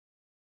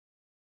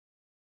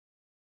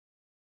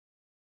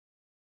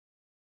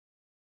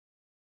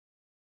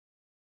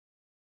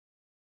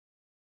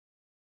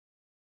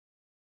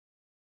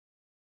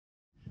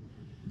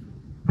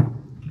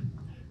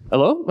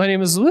Hello, my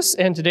name is Louis,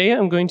 and today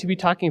I'm going to be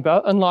talking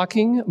about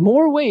unlocking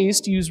more ways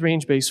to use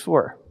range base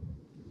 4.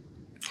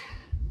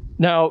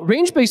 Now,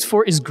 range base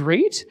 4 is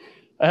great.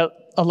 It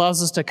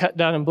allows us to cut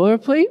down on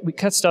boilerplate. It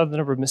cuts down the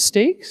number of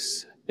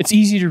mistakes. It's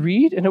easy to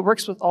read, and it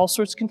works with all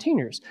sorts of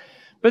containers.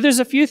 But there's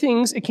a few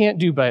things it can't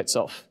do by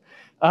itself.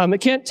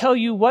 It can't tell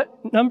you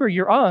what number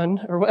you're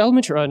on or what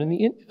element you're on in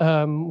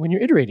the when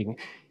you're iterating.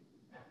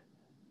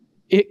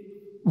 It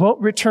won't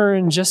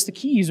return just the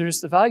keys or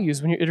just the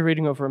values when you're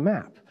iterating over a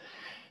map.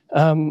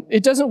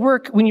 It doesn't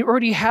work when you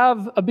already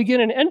have a begin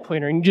and end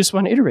pointer and you just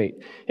want to iterate.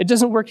 It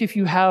doesn't work if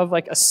you have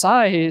like a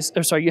size,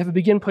 or sorry, you have a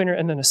begin pointer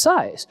and then a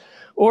size.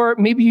 Or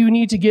maybe you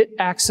need to get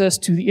access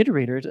to the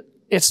iterator.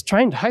 It's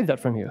trying to hide that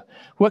from you.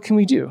 What can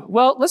we do?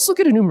 Well, let's look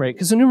at enumerate,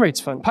 because enumerate's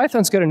fun.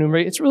 Python's got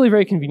enumerate. It's really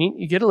very convenient.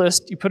 You get a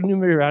list, you put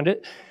enumerate around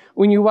it.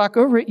 When you walk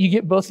over it, you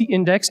get both the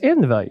index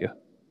and the value.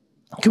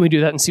 Can we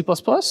do that in C++?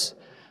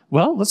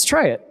 Well, let's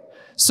try it.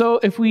 So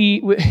if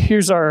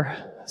here's our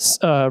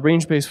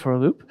range base for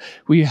loop.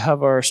 We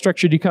have our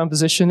structure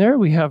decomposition there.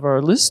 We have our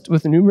list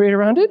with enumerate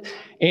around it.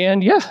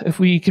 And yeah, if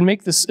we can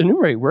make this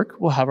enumerate work,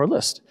 we'll have our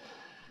list.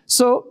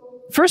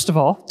 So first of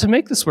all, to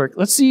make this work,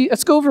 let's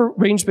go over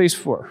range base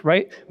 4,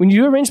 right? When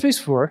you do a range base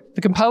 4,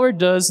 the compiler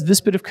does this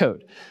bit of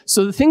code.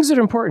 So the things that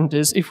are important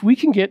is if we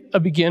can get a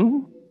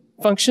begin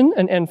function,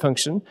 an end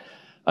function,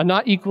 a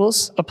not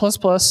equals, a plus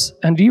plus,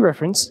 and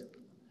dereference,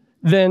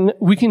 then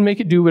we can make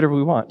it do whatever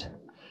we want.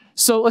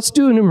 So let's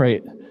do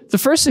enumerate. The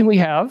first thing we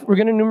have, we're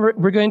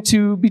going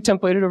to be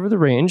templated over the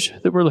range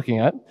that we're looking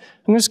at. I'm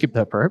going to skip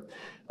that part.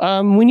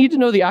 We need to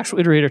know the actual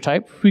iterator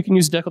type. We can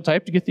use decal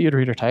type to get the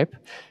iterator type.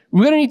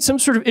 We're going to need some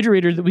sort of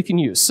iterator that we can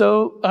use.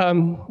 So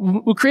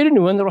we'll create a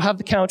new one that will have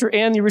the counter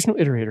and the original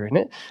iterator in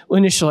it.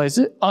 We'll initialize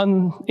it.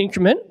 On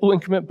increment, we'll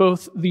increment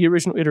both the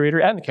original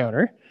iterator and the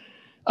counter.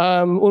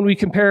 When we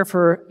compare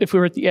if we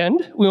were at the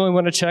end, we only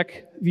want to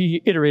check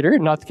the iterator,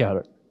 not the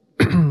counter.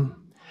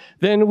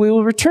 Then we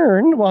will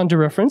return, on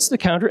dereference, the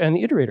counter and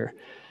the iterator.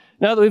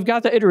 Now that we've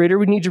got the iterator,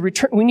 we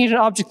need an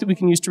object that we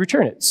can use to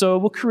return it. So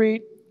we'll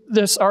create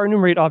our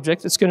enumerate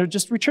object that's going to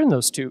just return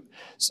those two,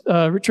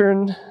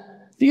 return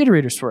the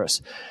iterators for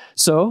us.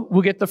 So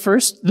we'll get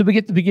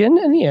the begin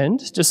and the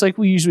end, just like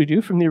we usually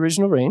do from the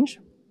original range.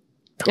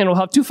 And we'll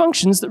have two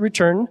functions that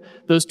return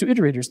those two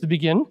iterators, the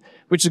begin,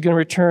 which is going to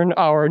return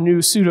our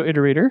new pseudo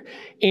iterator,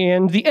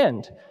 and the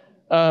end,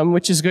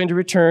 which is going to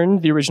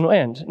return the original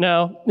end.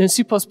 Now, in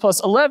C++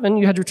 11,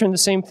 you had to return the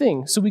same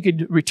thing. So we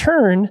could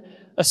return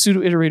a pseudo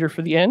iterator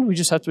for the end. We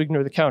just have to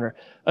ignore the counter.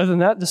 Other than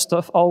that, this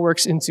stuff all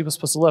works in C++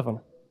 11.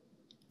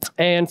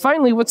 And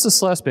finally, what's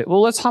this last bit?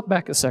 Well, let's hop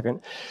back a second.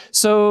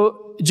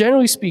 So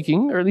generally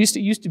speaking, or at least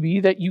it used to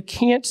be, that you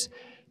can't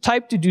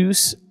type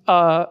deduce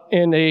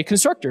in a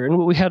constructor. And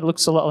what we had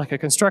looks a lot like a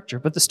constructor.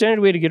 But the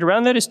standard way to get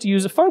around that is to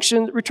use a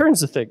function that returns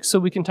the thing. So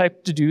we can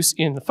type deduce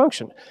in the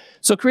function.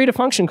 So create a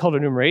function called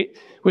enumerate,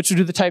 which will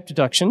do the type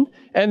deduction.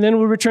 And then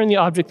we'll return the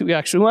object that we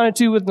actually wanted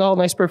to with all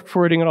nice perfect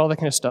forwarding and all that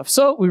kind of stuff.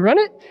 So we run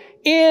it,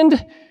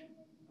 and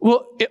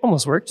well, it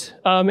almost worked.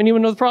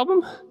 Anyone know the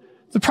problem?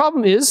 The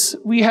problem is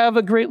we have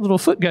a great little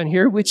footgun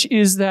here, which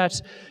is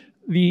that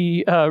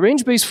the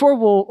range base 4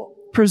 will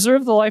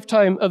preserve the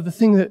lifetime of the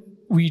thing that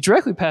we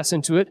directly pass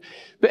into it,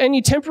 but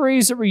any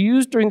temporaries that were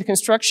used during the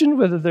construction,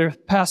 whether they're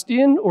passed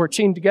in or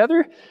chained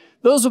together,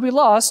 those will be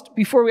lost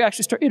before we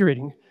actually start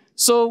iterating.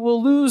 So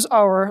we'll lose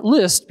our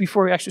list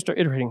before we actually start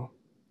iterating.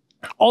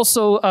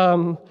 Also,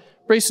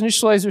 brace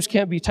initializers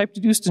can't be type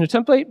deduced in a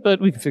template,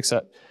 but we can fix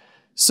that.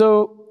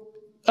 So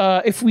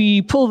if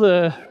we pull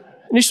the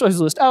initializer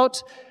list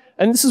out,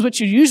 and this is what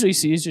you usually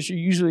see, is just you're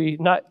usually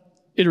not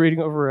iterating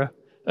over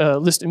a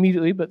list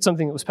immediately, but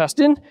something that was passed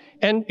in,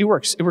 and it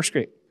works. It works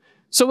great.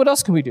 So what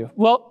else can we do?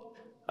 Well,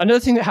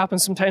 another thing that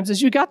happens sometimes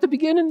is you got the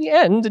begin and the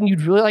end, and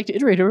you'd really like to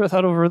iterate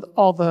without over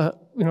all the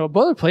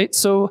boilerplate.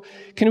 So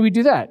can we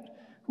do that?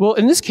 Well,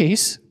 in this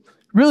case,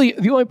 really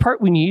the only part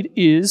we need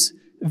is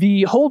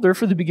the holder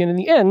for the begin and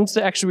the end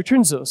that actually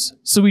returns those.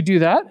 So we do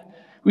that.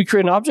 We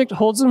create an object,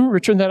 holds them,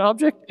 return that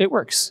object. It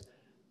works.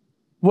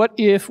 What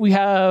if we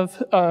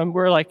have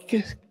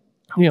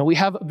we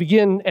have a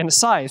begin and a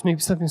size? Maybe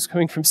something's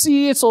coming from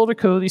C. It's older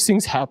code. These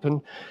things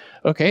happen.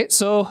 Okay,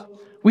 so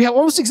we have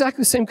almost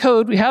exactly the same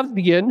code. We have the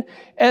begin,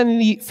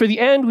 and for the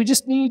end, we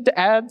just need to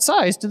add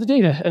size to the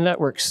data, and that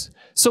works.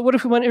 So what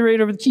if we want to iterate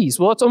over the keys?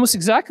 Well, it's almost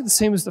exactly the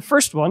same as the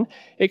first one,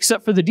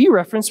 except for the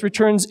dereference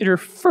returns iter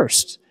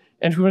first.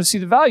 And if we want to see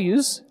the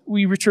values,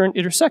 we return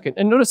iter second.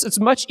 And notice it's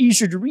much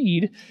easier to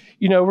read.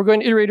 We're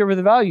going to iterate over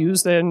the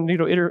values than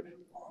iter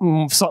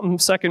something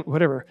second,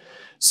 whatever.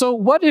 So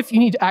what if you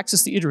need to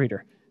access the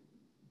iterator?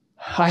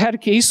 I had a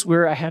case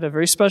where I had a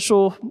very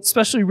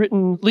specially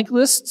written linked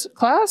list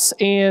class,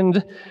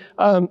 and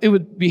it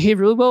would behave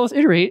really well with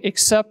iterate,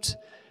 except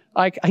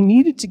I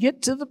needed to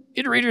get to the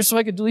iterator so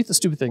I could delete the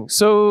stupid thing.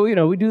 So,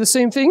 we do the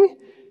same thing,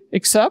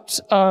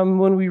 except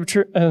when we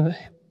return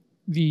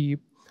the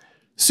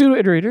pseudo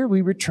iterator,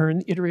 we return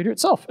the iterator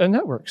itself, and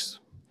that works.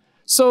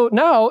 So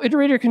now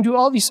iterator can do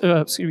all these,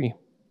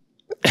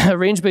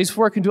 range base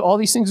 4 can do all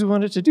these things we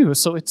want it to do,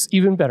 so it's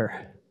even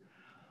better.